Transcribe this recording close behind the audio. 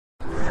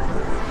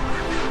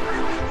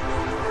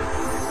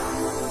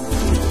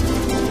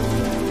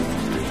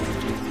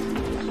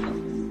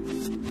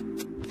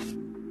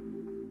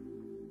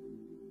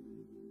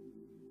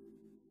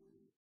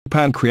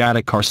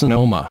Pancreatic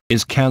carcinoma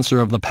is cancer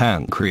of the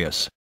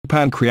pancreas.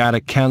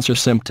 Pancreatic cancer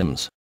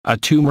symptoms. A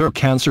tumor or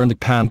cancer in the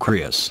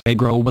pancreas may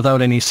grow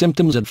without any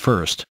symptoms at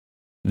first.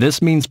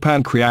 This means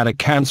pancreatic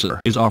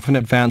cancer is often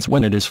advanced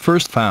when it is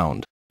first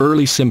found.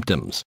 Early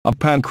symptoms of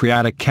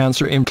pancreatic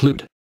cancer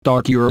include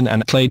dark urine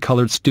and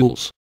clay-colored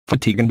stools,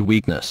 fatigue and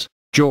weakness,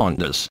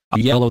 jaundice, a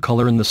yellow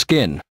color in the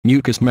skin,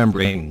 mucous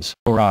membranes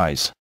or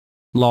eyes,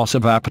 loss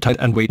of appetite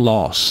and weight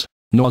loss,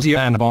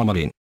 nausea and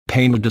vomiting,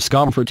 pain or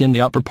discomfort in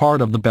the upper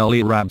part of the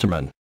belly or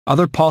abdomen.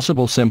 Other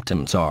possible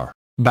symptoms are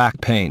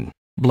back pain,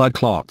 blood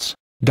clots,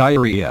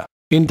 diarrhea,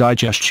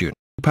 indigestion.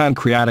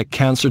 Pancreatic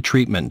cancer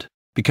treatment.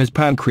 Because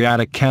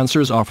pancreatic cancer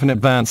is often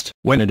advanced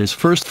when it is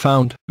first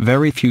found,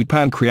 very few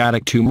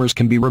pancreatic tumors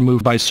can be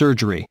removed by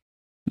surgery.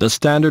 The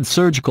standard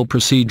surgical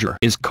procedure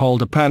is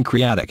called a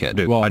pancreatic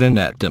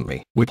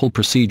duodenectomy Whipple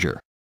procedure.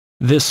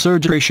 This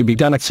surgery should be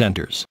done at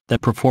centers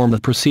that perform the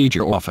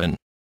procedure often.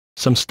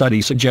 Some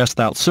studies suggest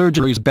that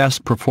surgery is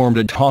best performed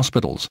at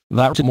hospitals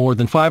that do more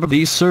than 5 of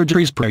these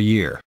surgeries per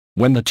year.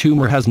 When the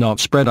tumor has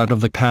not spread out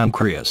of the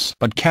pancreas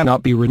but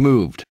cannot be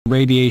removed,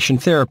 radiation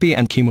therapy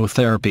and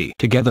chemotherapy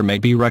together may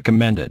be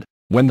recommended.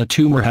 When the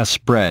tumor has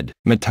spread,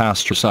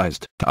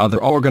 metastasized to other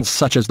organs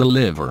such as the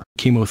liver,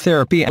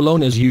 chemotherapy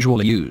alone is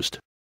usually used.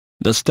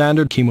 The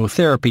standard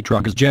chemotherapy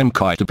drug is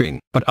gemcitabine,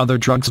 but other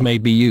drugs may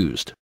be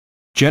used.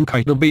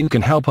 Gemcitabine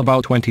can help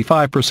about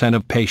 25%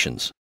 of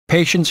patients.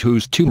 Patients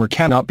whose tumor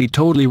cannot be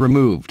totally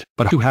removed,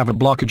 but who have a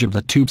blockage of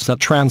the tubes that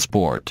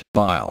transport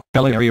bile,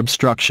 biliary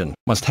obstruction,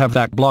 must have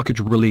that blockage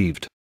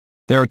relieved.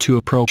 There are 2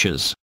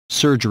 approaches: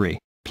 surgery,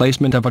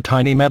 placement of a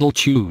tiny metal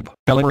tube,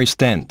 biliary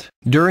stent,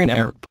 during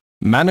ERP.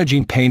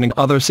 Managing pain and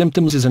other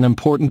symptoms is an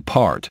important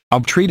part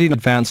of treating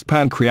advanced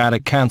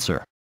pancreatic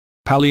cancer.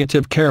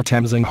 Palliative care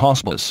teams in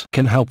hospice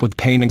can help with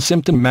pain and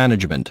symptom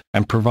management,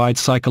 and provide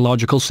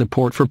psychological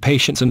support for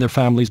patients and their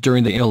families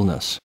during the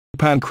illness.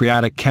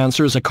 Pancreatic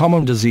cancer is a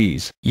common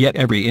disease, yet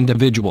every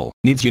individual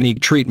needs unique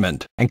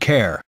treatment and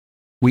care.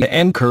 We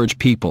encourage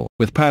people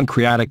with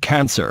pancreatic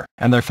cancer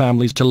and their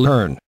families to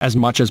learn as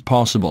much as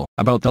possible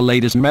about the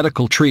latest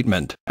medical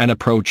treatment and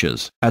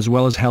approaches, as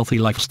well as healthy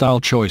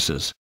lifestyle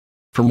choices.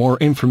 For more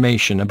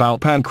information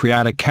about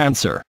pancreatic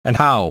cancer and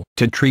how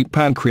to treat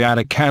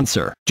pancreatic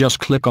cancer, just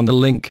click on the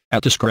link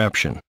at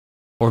description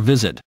or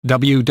visit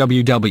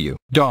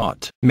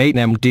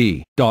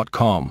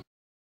www.mainmd.com.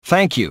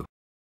 Thank you.